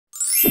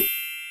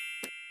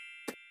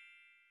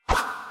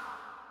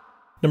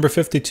Number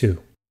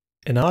 52.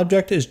 An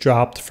object is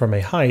dropped from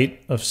a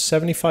height of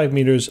 75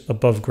 meters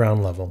above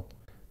ground level.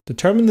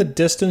 Determine the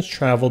distance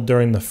traveled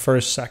during the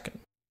first second.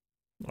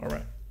 All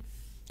right.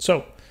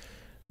 So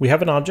we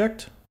have an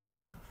object,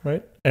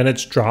 right? And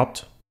it's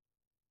dropped,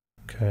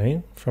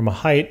 okay, from a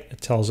height,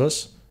 it tells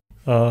us,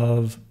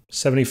 of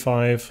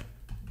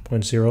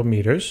 75.0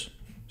 meters.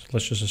 So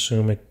let's just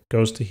assume it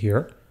goes to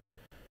here.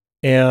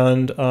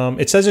 And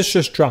it says it's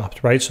just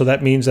dropped, right? So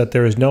that means that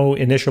there is no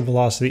initial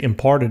velocity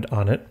imparted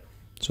on it.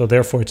 So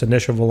therefore, its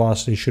initial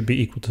velocity should be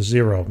equal to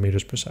 0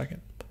 meters per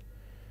second.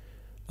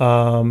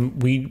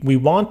 We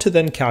want to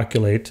then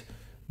calculate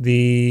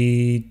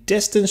the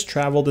distance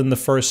traveled in the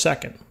first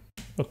second.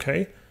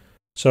 Okay,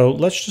 so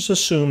let's just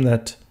assume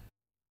that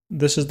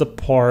this is the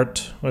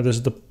part, or this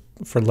is the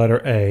for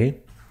letter A.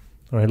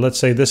 All right, let's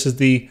say this is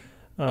the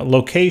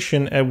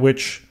location at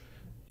which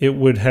it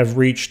would have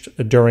reached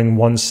during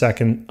 1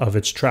 second of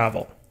its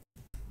travel.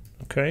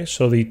 Okay,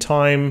 so the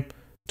time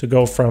to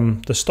go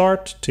from the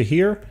start to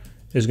here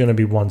is going to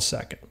be 1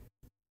 second.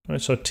 All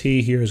right, so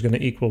t here is going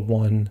to equal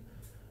 1.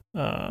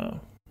 I'm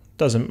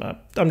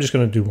just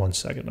going to do 1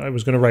 second. I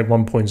was going to write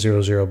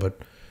 1.00, but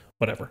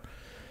whatever.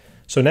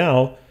 So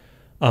now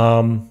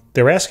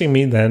they're asking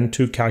me then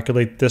to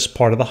calculate this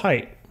part of the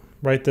height,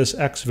 right? This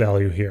x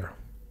value here.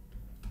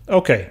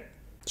 Okay,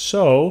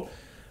 so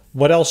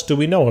what else do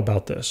we know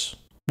about this?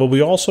 Well,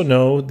 we also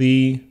know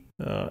the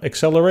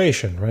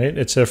acceleration, right?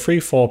 It's a free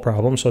fall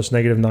problem, so it's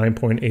negative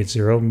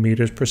 9.80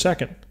 meters per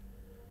second.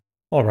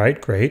 All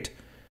right, great.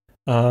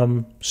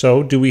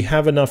 So do we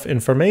have enough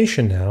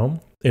information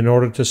now in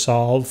order to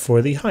solve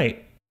for the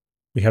height?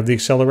 We have the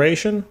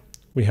acceleration,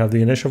 we have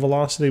the initial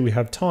velocity, we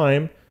have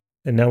time,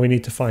 and now we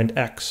need to find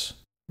x,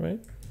 right?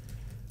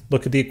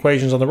 Look at the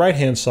equations on the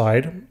right-hand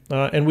side,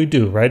 and we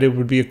do, right? It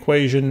would be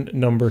equation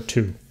number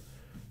 2.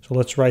 So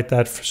let's write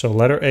that. So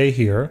letter A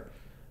here,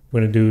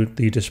 we're going to do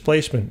the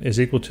displacement is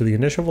equal to the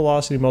initial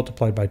velocity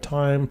multiplied by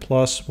time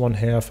plus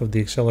 1/2 of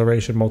the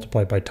acceleration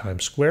multiplied by time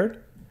squared.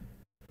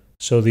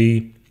 So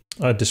the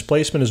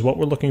displacement is what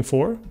we're looking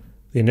for.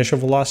 The initial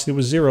velocity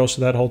was 0,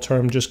 so that whole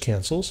term just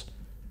cancels.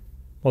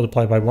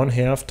 Multiplied by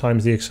 1/2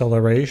 times the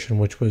acceleration,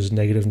 which was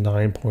negative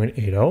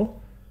 9.80.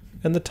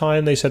 And the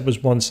time they said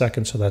was 1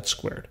 second, so that's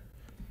squared.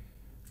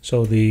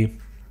 So the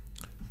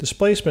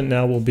displacement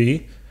now will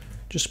be,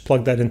 just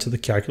plug that into the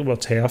calculator. Well,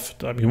 it's half.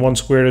 I mean, 1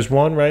 squared is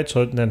 1, right?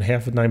 So then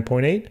half of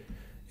 9.8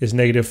 is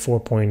negative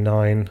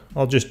 4.9.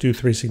 I'll just do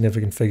 3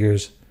 significant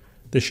figures.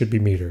 This should be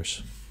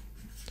meters.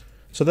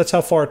 So that's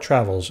how far it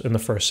travels in the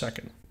first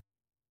second.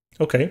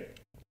 Okay,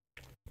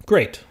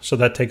 great. So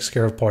that takes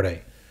care of part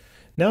A.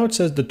 Now it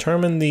says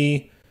determine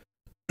the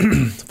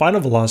final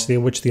velocity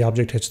at which the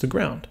object hits the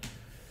ground.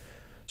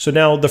 So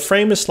now the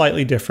frame is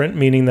slightly different,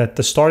 meaning that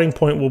the starting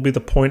point will be the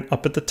point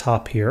up at the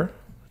top here.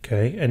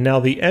 Okay, and now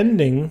the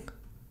ending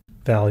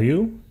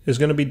value is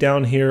going to be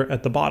down here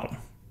at the bottom.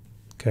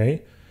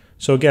 Okay,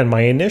 so again,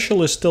 my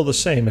initial is still the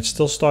same. It's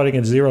still starting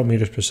at 0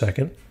 meters per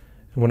second.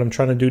 And what I'm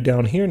trying to do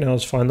down here now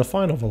is find the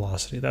final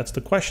velocity. That's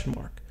the question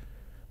mark.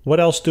 What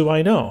else do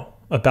I know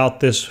about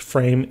this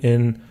frame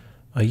in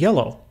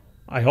yellow?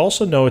 I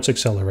also know its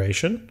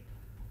acceleration,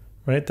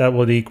 right? That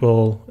would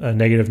equal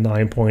negative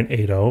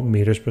 9.80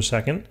 meters per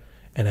second.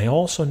 And I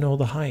also know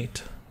the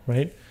height,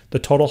 right? The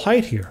total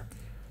height here.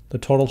 The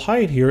total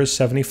height here is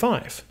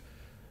 75,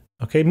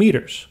 okay,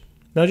 meters.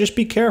 Now just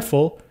be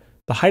careful.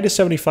 The height is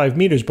 75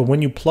 meters, but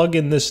when you plug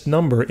in this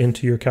number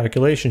into your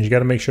calculations, you got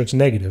to make sure it's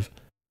negative.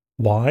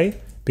 Why?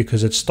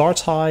 Because it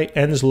starts high,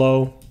 ends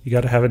low. You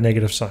got to have a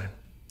negative sign,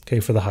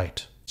 okay, for the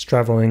height. It's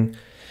traveling,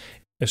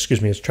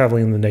 it's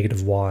traveling in the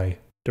negative y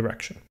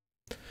direction.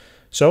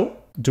 So,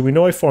 do we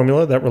know a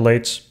formula that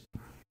relates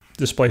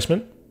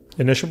displacement,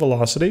 initial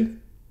velocity,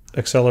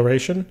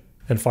 acceleration,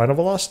 and final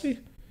velocity?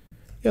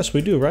 Yes,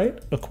 we do, right?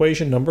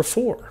 Equation number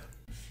 4.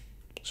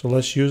 So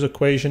let's use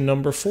equation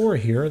number 4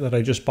 here that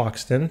I just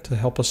boxed in to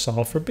help us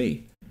solve for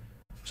B.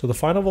 So the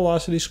final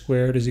velocity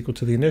squared is equal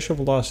to the initial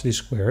velocity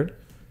squared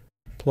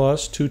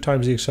plus 2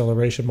 times the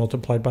acceleration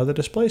multiplied by the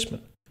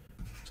displacement.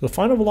 So the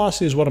final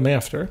velocity is what I'm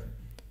after.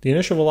 The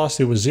initial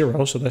velocity was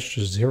 0, so that's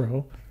just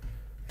 0.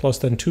 Plus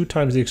then 2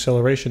 times the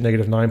acceleration,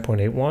 negative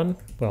 9.81.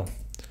 Well,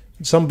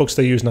 in some books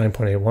they use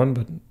 9.81,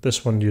 but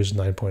this one uses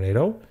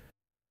 9.80.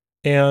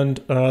 And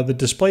the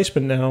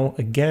displacement now,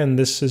 again,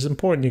 this is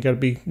important. You got to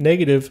be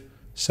negative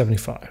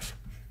 75.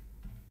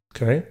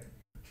 Okay?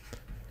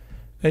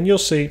 And you'll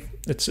see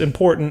it's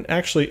important.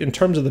 Actually, in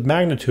terms of the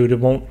magnitude,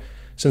 it won't,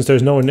 since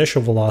there's no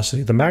initial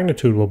velocity, the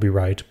magnitude will be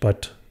right,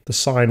 but the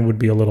sign would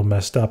be a little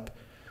messed up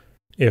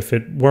if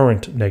it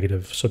weren't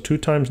negative. So 2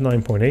 times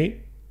 9.8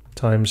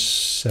 times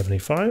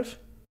 75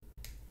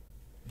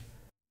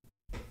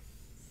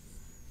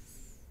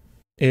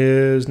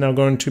 is now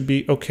going to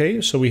be, okay,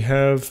 so we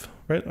have,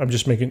 right, I'm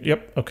just making,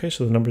 yep, okay,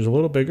 so the number is a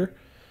little bigger.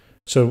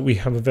 So we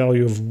have a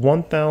value of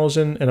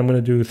 1,000, and I'm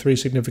going to do 3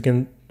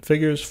 significant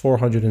figures,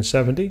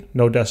 470,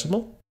 no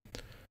decimal.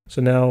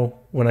 So now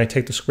when I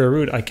take the square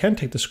root, I can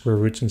take the square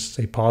root since it's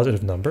a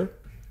positive number.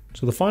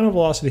 So the final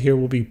velocity here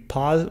will be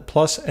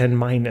plus and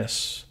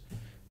minus.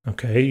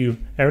 Okay,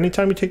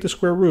 anytime you take the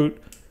square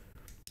root,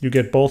 you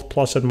get both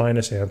plus and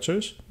minus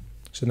answers.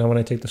 So now when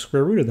I take the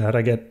square root of that,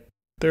 I get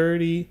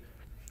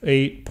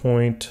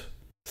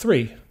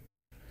 38.3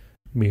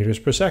 meters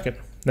per second.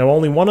 Now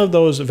only one of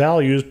those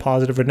values,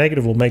 positive or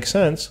negative, will make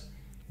sense.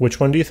 Which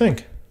one do you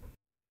think?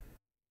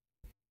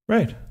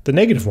 Right, the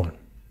negative one.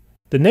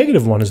 The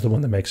negative one is the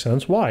one that makes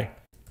sense. Why?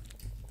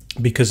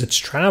 Because it's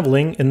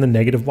traveling in the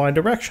negative y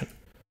direction.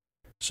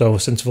 So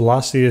since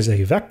velocity is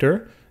a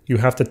vector, you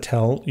have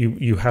to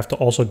you have to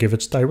also give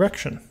its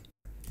direction.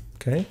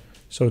 Okay,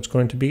 so it's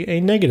going to be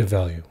a negative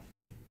value.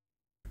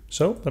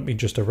 So let me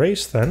just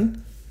erase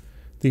then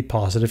the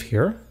positive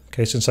here,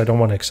 okay, since I don't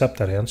want to accept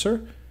that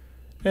answer.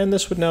 And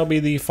this would now be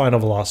the final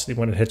velocity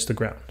when it hits the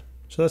ground.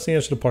 So that's the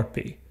answer to part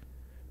B.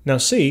 Now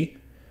C,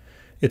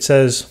 it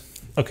says,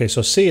 okay,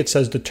 so C, it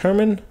says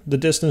determine the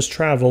distance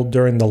traveled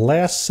during the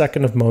last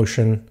second of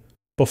motion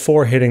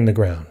before hitting the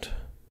ground.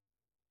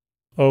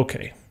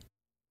 Okay,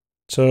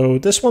 so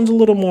this one's a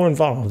little more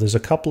involved. There's a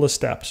couple of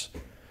steps.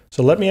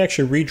 So let me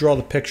actually redraw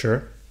the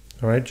picture,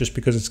 all right, just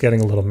because it's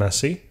getting a little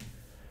messy.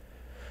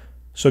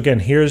 So again,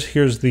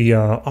 here's the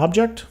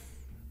object.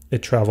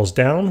 It travels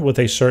down with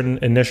a certain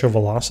initial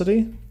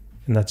velocity,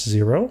 and that's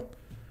 0,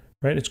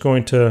 right? It's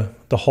going to,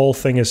 the whole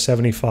thing is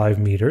 75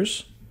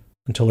 meters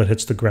until it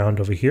hits the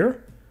ground over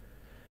here.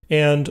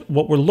 And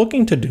what we're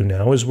looking to do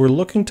now is we're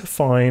looking to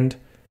find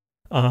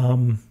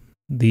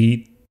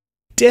the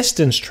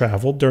distance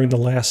traveled during the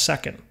last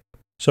second.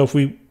 So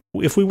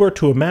if we were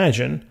to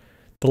imagine,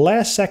 the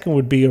last second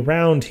would be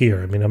around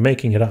here. I mean, I'm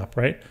making it up,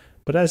 right?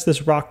 But as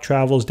this rock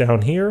travels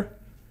down here,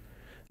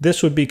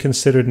 this would be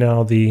considered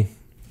now the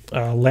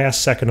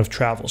last second of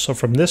travel. So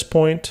from this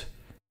point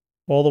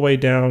all the way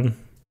down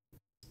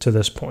to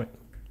this point,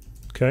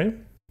 okay?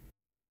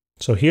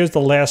 So here's the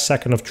last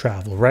second of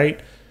travel,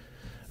 right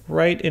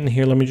in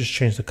here. Let me just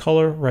change the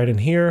color right in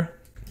here.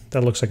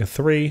 That looks like a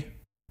 3,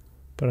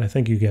 but I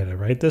think you get it,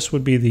 right? This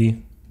would be the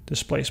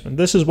displacement.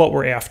 This is what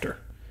we're after.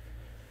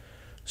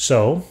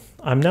 So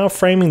I'm now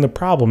framing the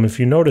problem. If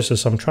you notice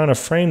this, I'm trying to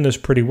frame this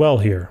pretty well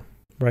here,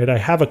 right? I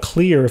have a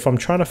clear, if I'm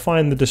trying to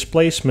find the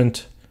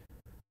displacement,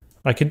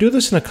 I can do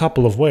this in a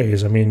couple of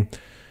ways. I mean,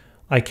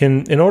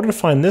 in order to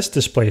find this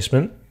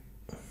displacement,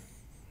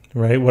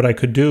 right, what I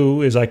could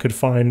do is I could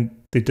find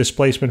the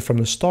displacement from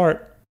the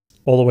start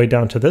all the way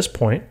down to this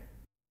point,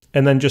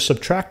 and then just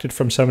subtract it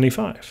from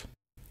 75.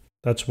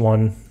 That's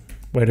one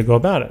way to go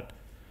about it.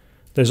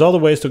 There's other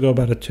ways to go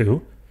about it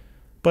too,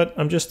 but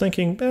I'm just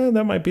thinking,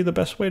 that might be the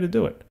best way to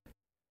do it.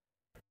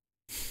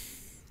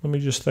 Let me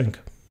just think.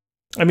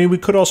 I mean, we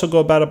could also go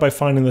about it by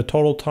finding the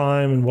total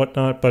time and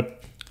whatnot,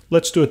 but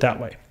let's do it that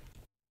way.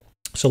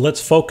 So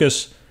let's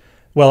focus.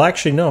 Well,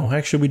 actually, no.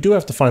 Actually, we do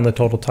have to find the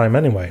total time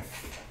anyway.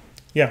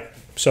 Yeah.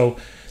 So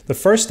the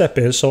first step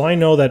is, so I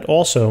know that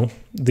also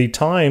the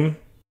time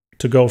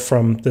to go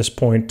from this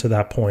point to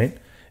that point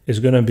is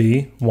going to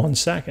be 1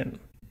 second.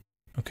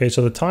 Okay,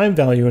 so the time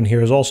value in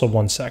here is also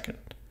 1 second.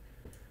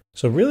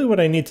 So really what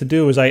I need to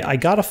do is I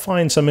got to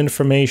find some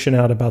information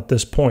out about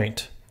this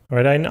point. All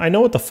right, I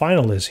know what the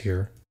final is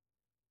here,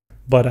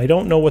 but I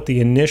don't know what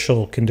the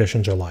initial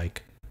conditions are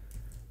like.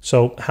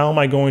 So how am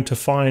I going to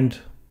find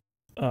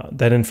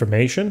that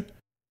information?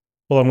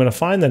 Well, I'm going to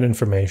find that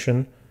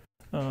information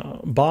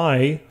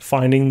by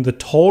finding the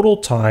total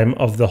time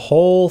of the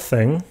whole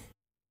thing,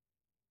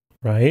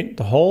 right?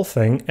 The whole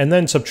thing, and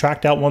then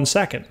subtract out 1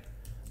 second.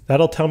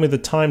 That'll tell me the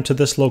time to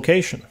this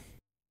location.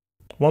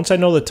 Once I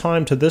know the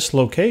time to this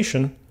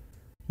location,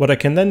 what I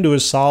can then do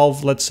is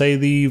solve, let's say,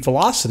 the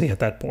velocity at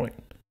that point.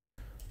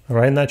 All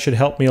right, and that should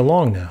help me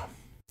along now.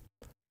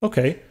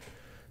 Okay,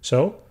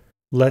 so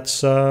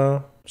let's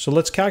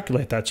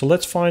calculate that. So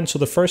let's find, so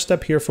the first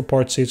step here for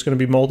part C, it's going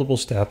to be multiple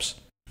steps.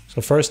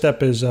 So first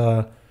step is,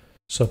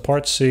 so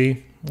part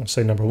C, let's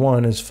say number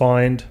 1 is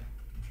find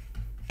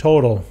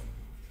total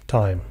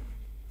time.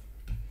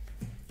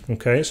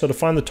 Okay, so to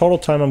find the total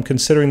time, I'm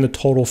considering the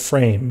total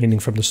frame, meaning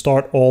from the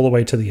start all the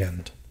way to the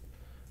end.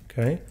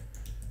 Okay,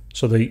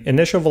 so the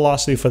initial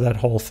velocity for that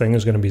whole thing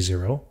is going to be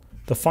 0.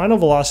 The final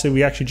velocity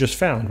we actually just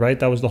found, right?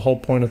 That was the whole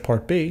point of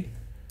part B.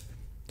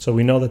 So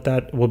we know that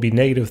that will be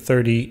negative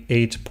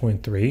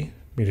 38.3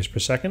 meters per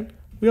second.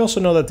 We also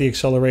know that the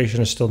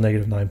acceleration is still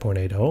negative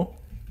 9.80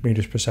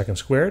 meters per second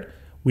squared.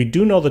 We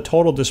do know the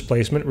total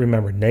displacement,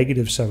 remember,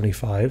 negative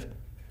 75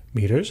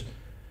 meters.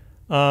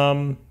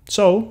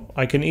 So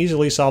I can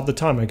easily solve the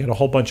time. I get a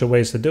whole bunch of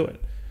ways to do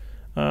it.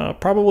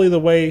 Probably the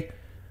way,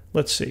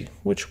 let's see,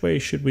 which way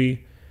should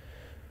we?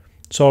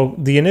 So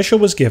the initial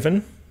was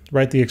given,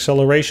 right? The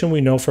acceleration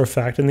we know for a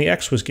fact, and the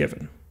x was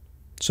given.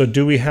 So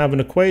do we have an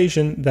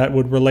equation that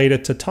would relate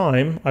it to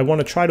time? I want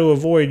to try to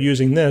avoid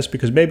using this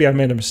because maybe I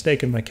made a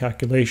mistake in my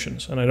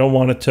calculations, and I don't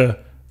want it to,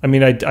 I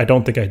mean, I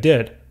don't think I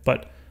did,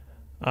 but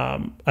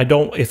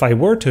if I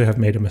were to have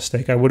made a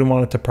mistake, I wouldn't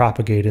want it to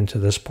propagate into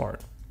this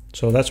part.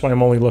 So that's why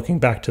I'm only looking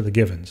back to the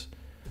givens.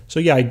 So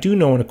yeah, I do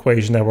know an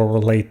equation that will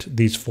relate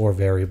these 4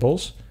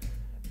 variables,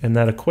 and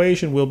that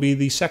equation will be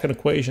the second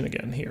equation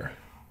again here.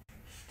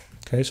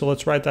 Okay, so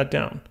let's write that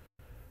down.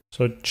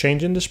 So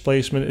change in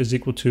displacement is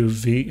equal to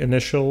v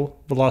initial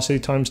velocity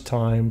times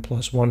time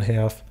plus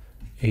 1/2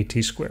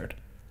 at squared.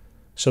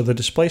 So the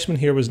displacement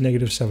here was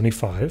negative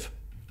 75.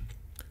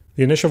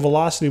 The initial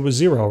velocity was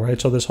 0, right?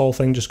 So this whole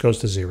thing just goes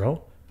to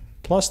 0.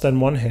 Plus then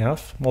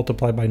 1/2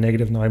 multiplied by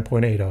negative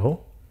 9.80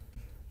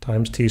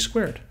 times t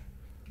squared.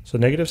 So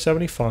negative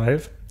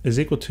 75 is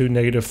equal to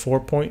negative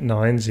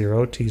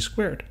 4.90 t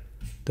squared.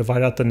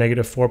 Divide out the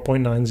negative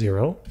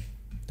 4.90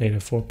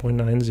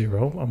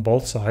 on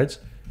both sides.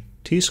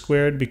 T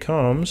squared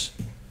becomes,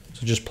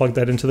 so just plug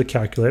that into the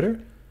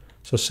calculator.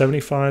 So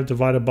 75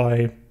 divided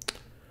by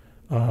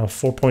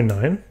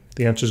 4.9.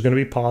 The answer is going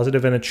to be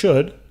positive, and it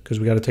should, because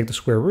we got to take the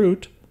square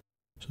root.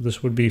 So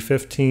this would be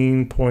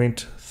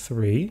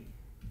 15.3.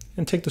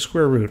 And take the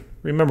square root.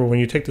 Remember, when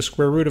you take the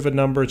square root of a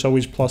number, it's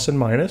always plus and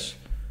minus.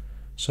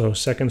 So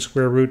second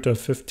square root of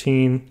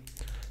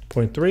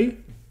 15.3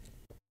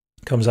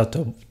 comes out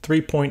to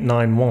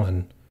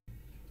 3.91.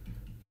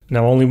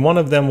 Now only one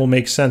of them will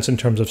make sense in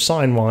terms of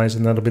sign-wise,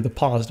 and that'll be the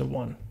positive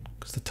one,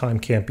 because the time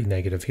can't be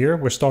negative here.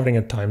 We're starting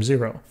at time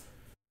 0.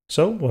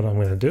 So what I'm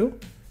going to do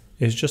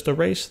is just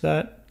erase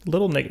that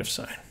little negative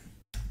sign.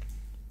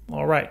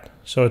 All right,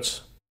 so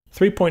it's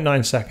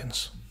 3.9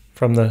 seconds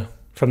from the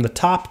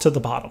top to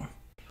the bottom,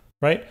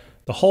 right?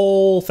 The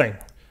whole thing.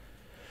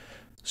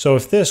 So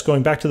if this,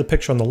 going back to the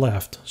picture on the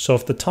left, so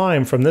if the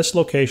time from this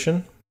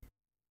location,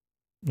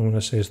 I'm going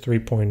to say is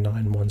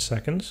 3.91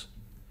 seconds,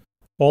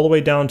 all the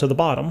way down to the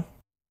bottom,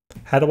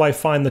 how do I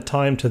find the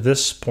time to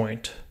this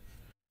point?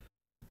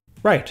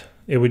 Right,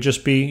 it would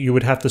just be, you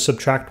would have to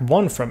subtract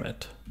 1 from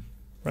it,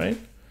 right?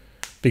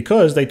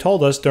 Because they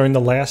told us during the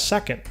last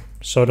second.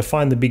 So to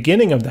find the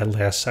beginning of that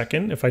last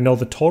second, if I know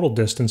the total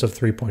distance of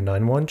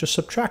 3.91, just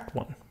subtract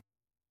 1.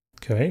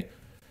 Okay,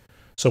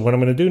 so what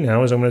I'm going to do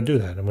now is I'm going to do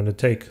that. I'm going to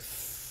take,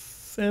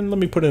 and let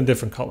me put it in a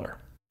different color.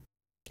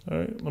 All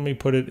right, let me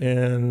put it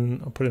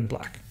in, I'll put it in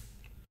black.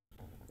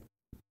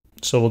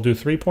 So we'll do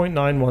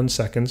 3.91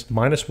 seconds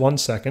minus 1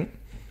 second.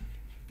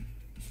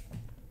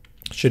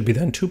 Should be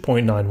then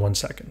 2.91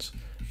 seconds.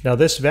 Now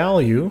this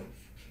value,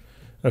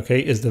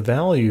 okay, is the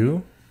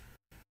value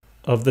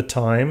of the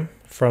time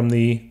from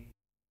the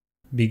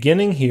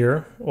beginning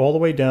here all the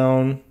way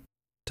down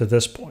to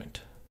this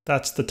point.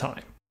 That's the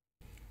time.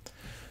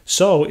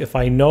 So if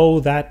I know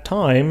that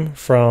time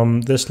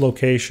from this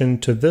location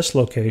to this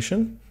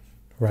location,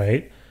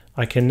 right,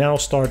 I can now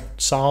start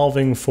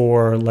solving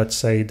for, let's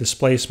say,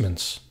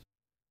 displacements.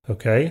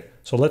 Okay,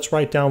 so let's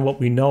write down what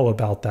we know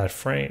about that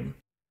frame.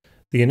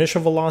 The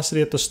initial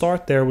velocity at the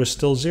start there was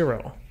still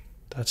 0.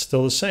 That's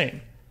still the same.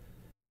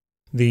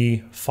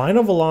 The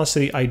final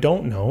velocity I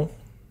don't know.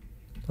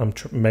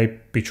 May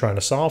be trying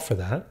to solve for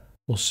that.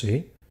 We'll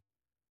see.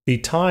 The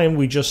time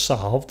we just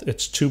solved,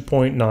 it's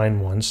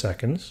 2.91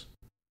 seconds.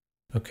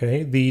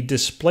 Okay, the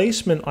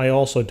displacement I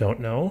also don't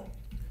know.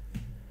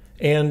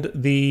 And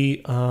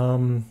the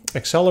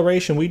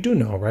acceleration we do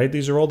know, right?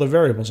 These are all the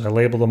variables. I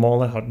labeled them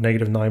all out,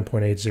 negative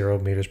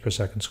 9.80 meters per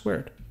second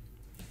squared.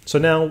 So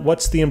now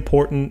what's the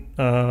important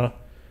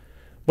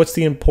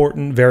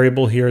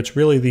variable here? It's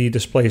really the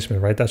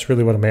displacement, right? That's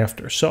really what I'm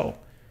after. So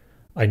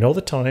I know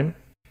the time,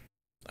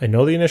 I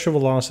know the initial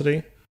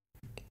velocity,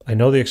 I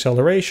know the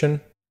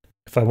acceleration.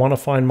 If I want to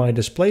find my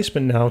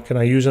displacement now, can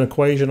I use an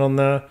equation on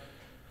the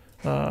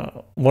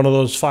one of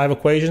those 5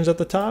 equations at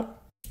the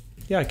top?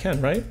 Yeah, I can,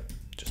 right?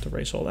 Just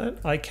erase all that.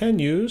 I can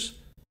use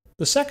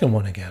the second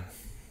one again.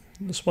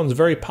 This one's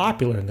very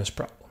popular in this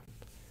problem.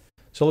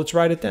 So let's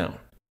write it down.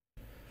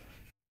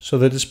 So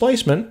the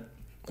displacement,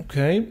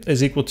 okay,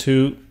 is equal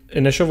to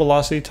initial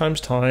velocity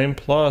times time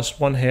plus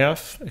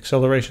 1/2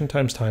 acceleration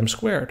times time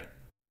squared.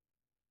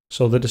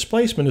 So the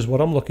displacement is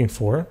what I'm looking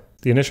for.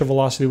 The initial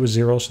velocity was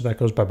 0, so that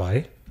goes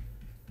bye-bye.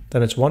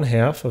 Then it's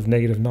 1/2 of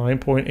negative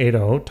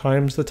 9.80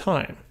 times the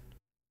time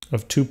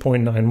of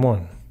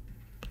 2.91.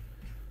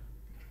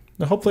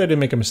 Now hopefully I didn't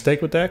make a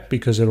mistake with that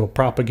because it will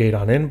propagate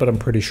on in, but I'm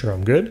pretty sure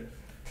I'm good.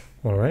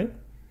 All right.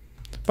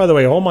 By the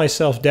way, all my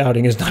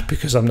self-doubting is not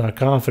because I'm not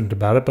confident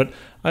about it, but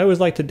I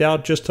always like to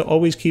doubt just to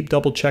always keep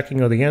double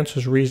checking are the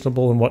answers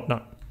reasonable and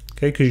whatnot.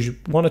 Okay, because you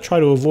want to try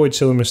to avoid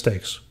silly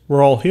mistakes.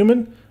 We're all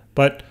human,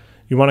 but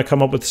you want to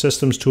come up with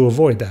systems to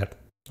avoid that.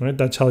 All right,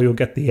 that's how you'll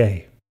get the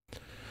A.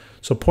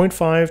 So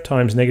 0.5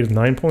 times negative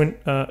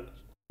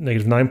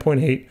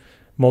 9.8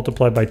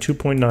 multiplied by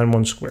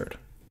 2.91 squared.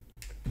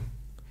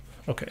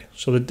 Okay,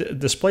 so the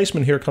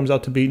displacement here comes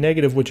out to be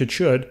negative, which it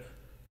should,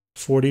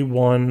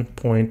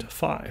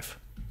 41.5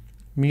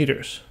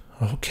 meters.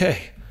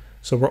 Okay,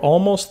 so we're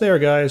almost there,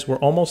 guys. We're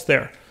almost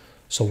there.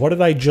 So what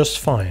did I just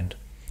find?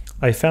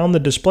 I found the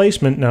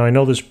displacement. Now I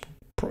know this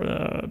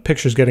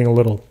picture's getting a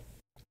little,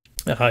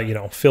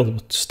 filled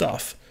with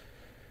stuff.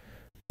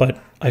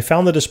 But I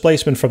found the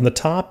displacement from the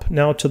top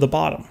now to the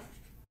bottom.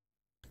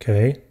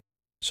 Okay,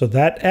 so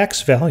that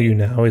x value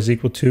now is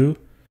equal to,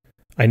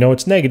 I know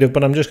it's negative,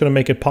 but I'm just going to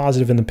make it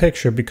positive in the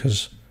picture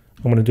because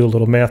I'm going to do a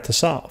little math to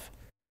solve.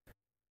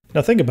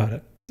 Now think about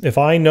it. If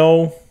I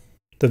know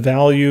the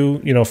value,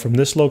 from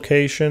this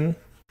location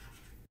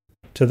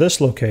to this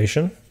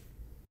location,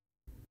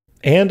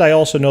 and I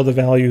also know the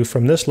value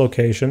from this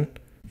location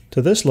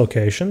to this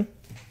location,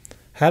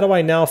 how do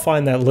I now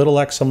find that little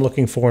x I'm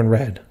looking for in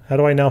red? How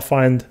do I now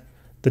find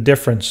the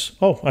difference?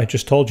 Oh, I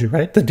just told you,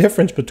 right? The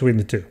difference between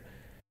the two.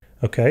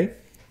 Okay.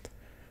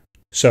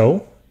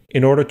 So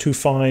in order to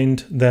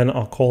find, then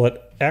I'll call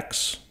it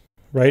x,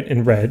 right,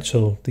 in red.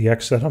 So the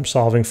x that I'm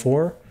solving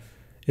for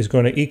is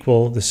going to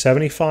equal the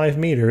 75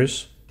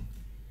 meters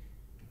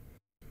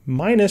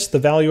minus the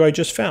value I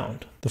just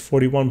found, the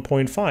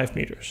 41.5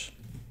 meters.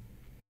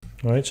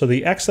 All right, so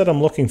the x that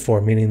I'm looking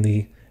for, meaning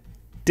the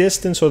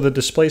distance or the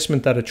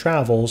displacement that it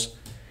travels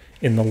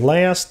in the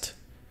last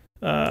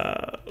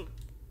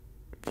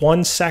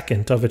 1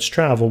 second of its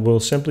travel, will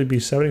simply be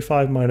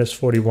 75 minus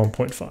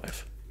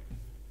 41.5.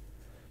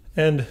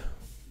 And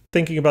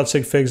thinking about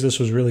sig figs, this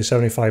was really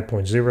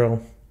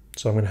 75.0.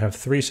 So I'm going to have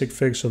 3 sig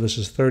figs, so this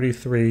is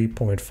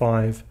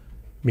 33.5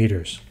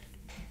 meters.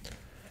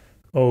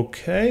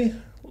 Okay,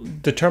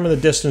 determine the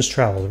distance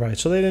traveled, right?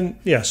 So they didn't,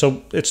 yeah,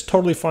 so it's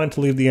totally fine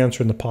to leave the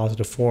answer in the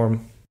positive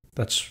form.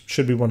 That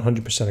should be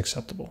 100%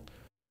 acceptable.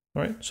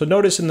 All right, so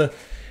notice in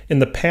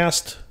the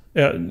past,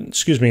 in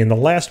the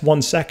last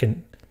 1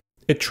 second,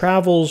 it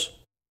travels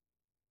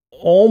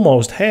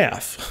almost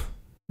half,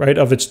 right,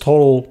 of its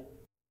total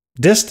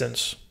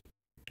distance.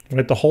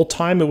 Right, the whole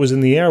time it was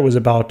in the air was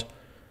about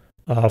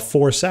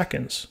 4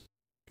 seconds.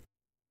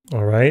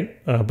 All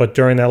right, but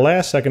during that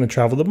last second, it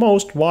traveled the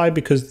most. Why?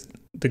 Because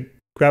the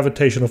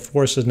gravitational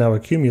force is now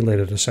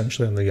accumulated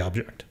essentially on the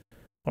object.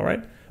 All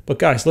right, but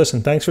guys,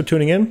 listen, thanks for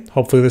tuning in.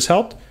 Hopefully this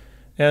helped.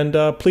 And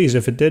please,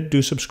 if it did,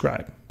 do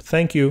subscribe.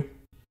 Thank you.